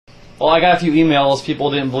Well, I got a few emails. People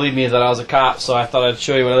didn't believe me that I was a cop, so I thought I'd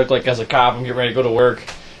show you what I look like as a cop. I'm getting ready to go to work.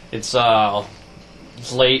 It's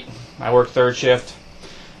late. I work third shift.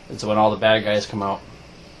 It's when all the bad guys come out.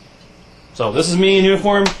 So this is me in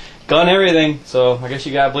uniform, gun, everything. So I guess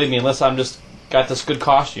you gotta believe me, unless I'm just got this good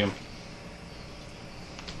costume.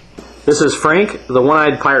 This is Frank, the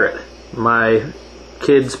one-eyed pirate. My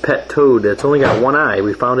kid's pet toad. It's only got one eye.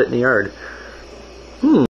 We found it in the yard.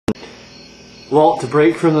 Well, to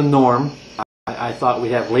break from the norm, I thought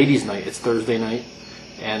we'd have ladies' night. It's Thursday night.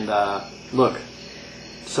 And look,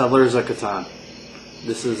 Settlers of Catan.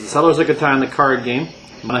 This is the Settlers of Catan, the card game.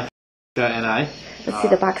 Monica and I. Let's see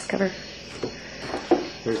the box cover.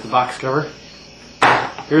 Here's the box cover.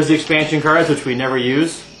 Here's the expansion cards, which we never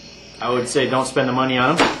use. I would say don't spend the money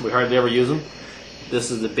on them. We hardly ever use them. This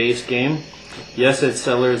is the base game. Yes, it's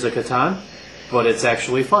Settlers of Catan, but it's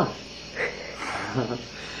actually fun.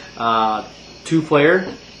 Two-player.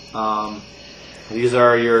 These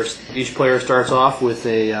are each player starts off with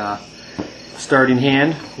a starting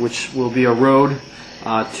hand, which will be a road,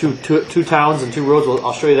 two towns and two roads.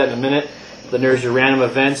 I'll show you that in a minute. Then there's your random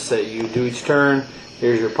events that you do each turn.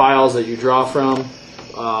 Here's your piles that you draw from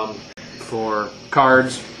for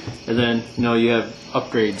cards, and then you have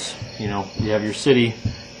upgrades. You have your city,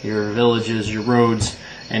 your villages, your roads,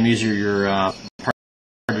 and these are your hard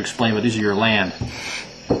to explain, but these are your land.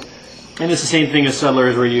 And it's the same thing as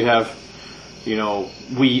Settlers, where you have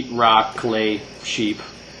wheat, rock, clay, sheep,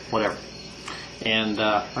 whatever. And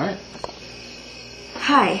all right.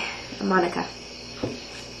 Hi, I'm Monica,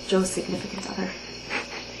 Joe's significant other.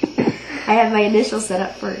 I have my initial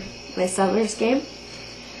setup for my Settlers game.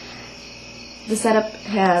 The setup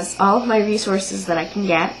has all of my resources that I can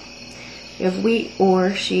get. You have wheat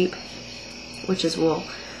or sheep, which is wool.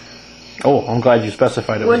 Oh, I'm glad you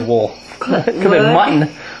specified it was wool. Could have been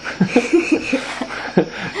mutton.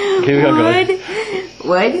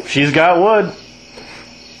 Wood. She's got wood.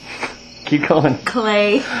 Keep going.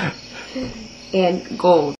 Clay and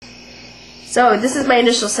gold. So this is my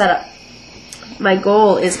initial setup. My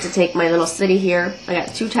goal is to take my little city here. I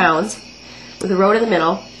got two towns with a road in the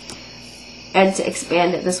middle, and to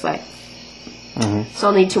expand it this way. So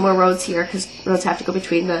I'll need two more roads here, because roads have to go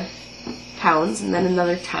between the towns, and then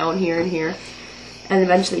another town here and here, and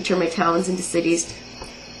eventually turn my towns into cities.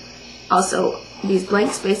 Also, these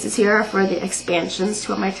blank spaces here are for the expansions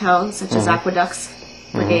to my towns, such as aqueducts,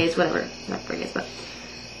 brigades, whatever. Not brigades, but...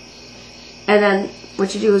 And then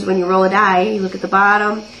what you do is when you roll a die, you look at the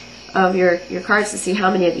bottom of your cards to see how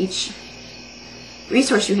many of each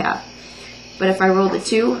resource you have. But if I rolled a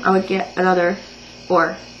 2, I would get another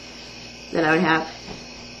ore. Then I would have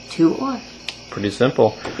 2 ore. Pretty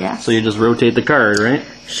simple. Yeah. So you just rotate the card, right?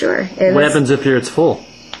 Sure. What happens if it's full?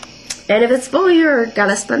 And if it's full, you're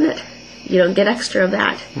gonna spend it. You don't get extra of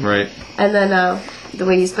that. Right. And then the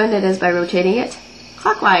way you spend it is by rotating it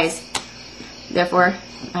clockwise. Therefore,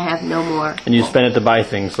 I have no more. And you spend it to buy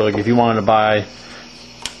things. So like if you wanted to buy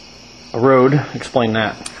a road, explain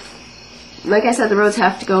that. Like I said, the roads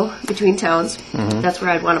have to go between towns. That's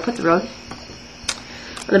where I'd want to put the road.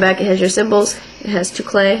 On the back it has your symbols. It has 2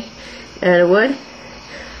 clay and a wood.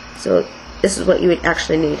 So this is what you would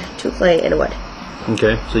actually need. 2 clay and a wood.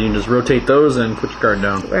 Okay, so you can just rotate those and put your card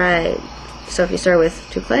down. Right. So if you start with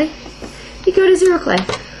 2 clay, you go to 0 clay.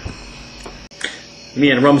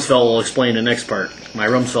 Me and Rumsfeld will explain the next part. My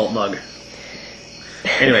Rumsfeld mug.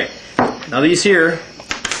 Anyway, now these here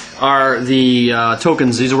are the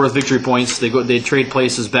tokens. These are worth victory points. They trade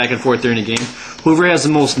places back and forth during the game. Whoever has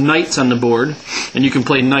the most knights on the board, and you can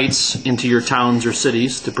play knights into your towns or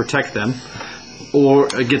cities to protect them, or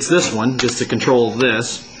gets this one, gets to control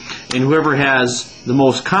this. And whoever has the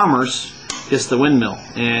most commerce gets the windmill.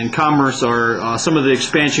 And commerce are some of the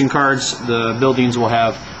expansion cards. The buildings will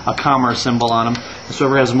have a commerce symbol on them. So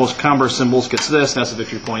whoever has the most commerce symbols gets this, and that's a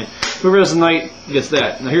victory point. Whoever has a knight gets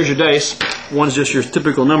that. Now here's your dice. One's just your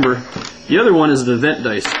typical number. The other one is the event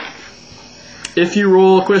dice. If you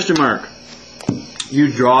roll a question mark, you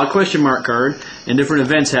draw a question mark card, and different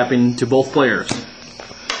events happen to both players.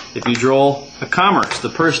 If you draw a commerce, the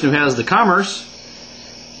person who has the commerce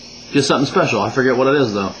gets something special. I forget what it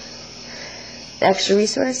is, though. Extra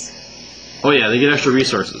resource? Oh, yeah, they get extra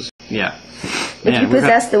resources. Yeah. If you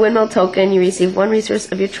possess the windmill token, you receive 1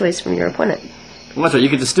 resource of your choice from your opponent. Well, that's right. You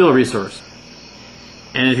get to steal a resource.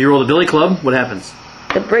 And if you roll the billy club, what happens?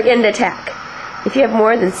 The brigand attack. If you have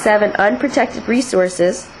more than 7 unprotected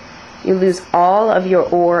resources, you lose all of your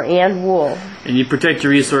ore and wool. And you protect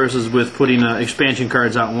your resources with putting expansion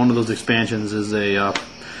cards out. One of those expansions is a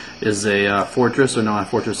fortress, or no, not a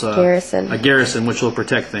fortress. Garrison. A garrison, which will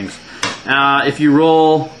protect things. If you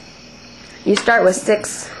roll... You start with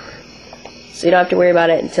 6 So you don't have to worry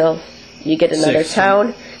about it until you get another 6.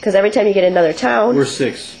 town. Because every time you get another town... We're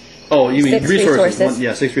 6. Oh, you mean 6 resources.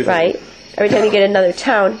 6 resources. Right. Every time you get another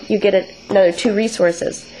town, you get another 2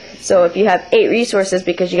 resources. So if you have 8 resources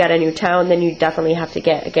because you got a new town, then you definitely have to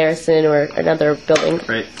get a garrison or another building.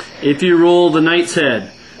 Right. If you roll the Knight's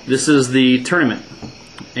Head, this is the tournament.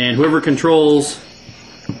 And whoever controls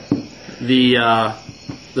the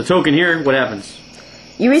token here, what happens?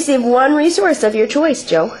 You receive 1 resource of your choice,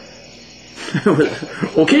 Joe.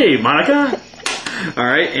 Okay, Monica. All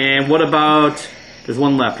right, and what about... There's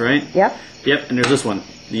one left, right? Yep. Yep, and there's this one.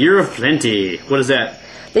 The Year of Plenty. What is that?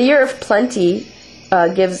 The Year of Plenty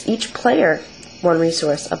gives each player 1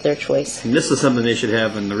 resource of their choice. And this is something they should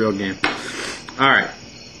have in the real game. All right.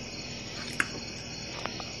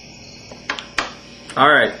 All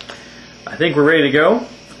right. I think we're ready to go.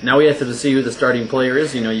 Now we have to see who the starting player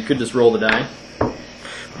is. You know, you could just roll the die.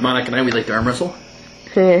 Monica and I, we like to arm wrestle.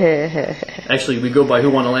 Actually, we go by who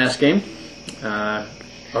won the last game.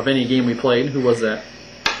 Of any game we played. Who was that?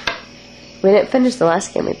 We didn't finish the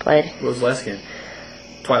last game we played. What was the last game?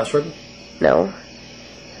 Twilight Struggle? No.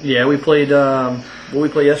 Yeah, we played, what did we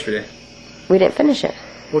play yesterday? We didn't finish it.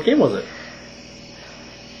 What game was it?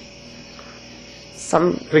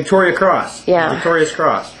 Some... Victoria Cross. Yeah. Victoria's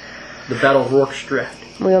Cross. The Battle of Rorke's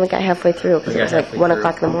Drift. We only got halfway through because it was like 1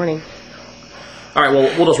 o'clock in the morning. All right,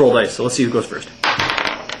 well, we'll just roll dice. So let's see who goes first.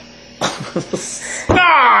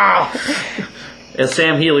 Ah! As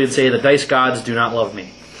Sam Healy would say, the dice gods do not love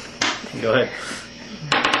me. Go ahead.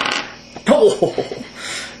 Oh!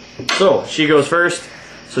 So she goes first.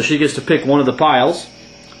 So she gets to pick one of the piles,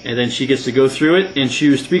 and then she gets to go through it and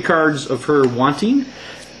choose 3 cards of her wanting.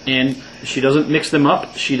 And she doesn't mix them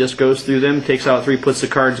up. She just goes through them, takes out 3, puts the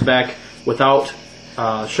cards back without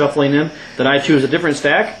shuffling them. Then I choose a different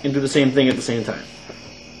stack and do the same thing at the same time.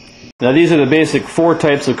 Now these are the basic 4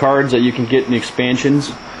 types of cards that you can get in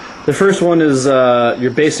expansions. The first one is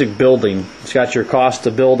your basic building. It's got your cost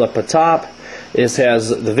to build up atop. It has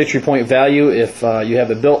the victory point value if you have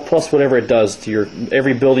it built, plus whatever it does to your...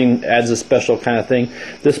 Every building adds a special kind of thing.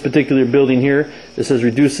 This particular building here, this says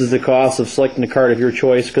reduces the cost of selecting a card of your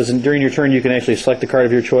choice, because during your turn you can actually select a card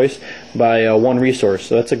of your choice by 1 resource.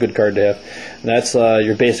 So that's a good card to have. And that's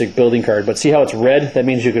your basic building card. But see how it's red? That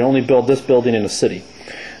means you can only build this building in a city.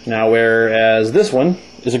 Now, whereas this one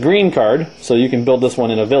is a green card, so you can build this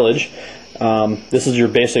one in a village. This is your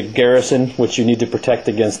basic garrison, which you need to protect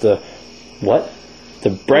against the... What? The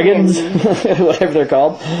brigands? Whatever they're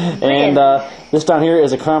called. And this down here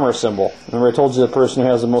is a commerce symbol. Remember I told you the person who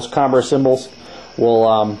has the most commerce symbols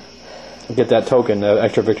will get that token, the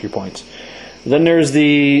extra victory points. Then there's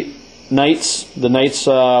the knights. The knights,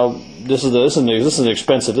 this is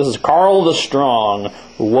expensive. This is Carl the Strong.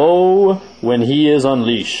 Woe when he is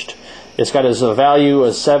unleashed. It's got his value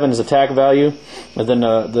as 7, his attack value, and then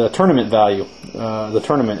the tournament value. The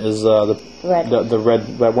tournament is the red.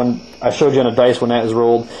 That one I showed you on a dice when that is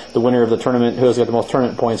rolled. The winner of the tournament, who has got the most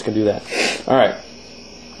tournament points, can do that. All right,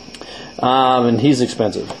 and he's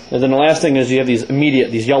expensive. And then the last thing is you have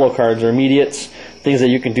these yellow cards are immediates, things that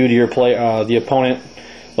you can do to your the opponent.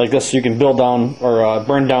 Like this, you can build down or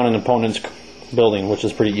burn down an opponent's building, which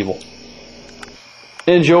is pretty evil.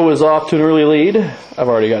 And Joe is off to an early lead. I've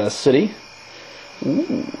already got a city.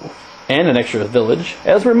 Ooh. And an extra village.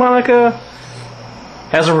 As where Monica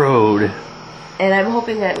has a road. And I'm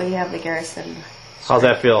hoping that we have the garrison. How's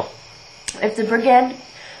that feel? If the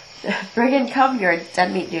brigand come, you're a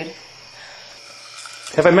dead meat, dude.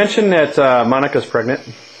 Have I mentioned that Monica's pregnant?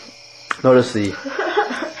 Notice the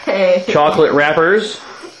Hey. chocolate wrappers,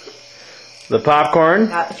 the popcorn.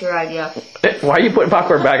 That's your idea. Why are you putting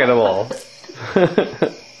popcorn back in the bowl?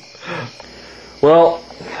 Well,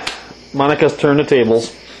 Monica's turned the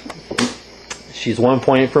tables. She's 1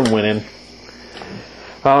 point from winning.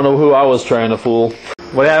 I don't know who I was trying to fool.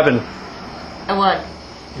 What happened? I won.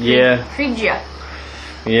 Yeah. Freed you.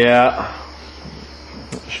 Yeah.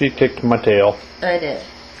 She kicked my tail. I did.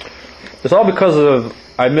 It's all because of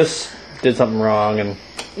I did something wrong and.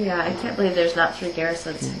 Yeah, I can't believe there's not 3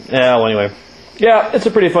 garrisons. Yeah. Well, anyway. Yeah, it's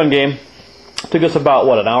a pretty fun game. Took us about,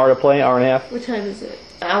 what, an hour to play? Hour and a half? What time is it?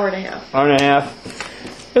 An hour and a half. Hour and a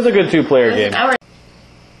half. It's a good 2-player game. An hour.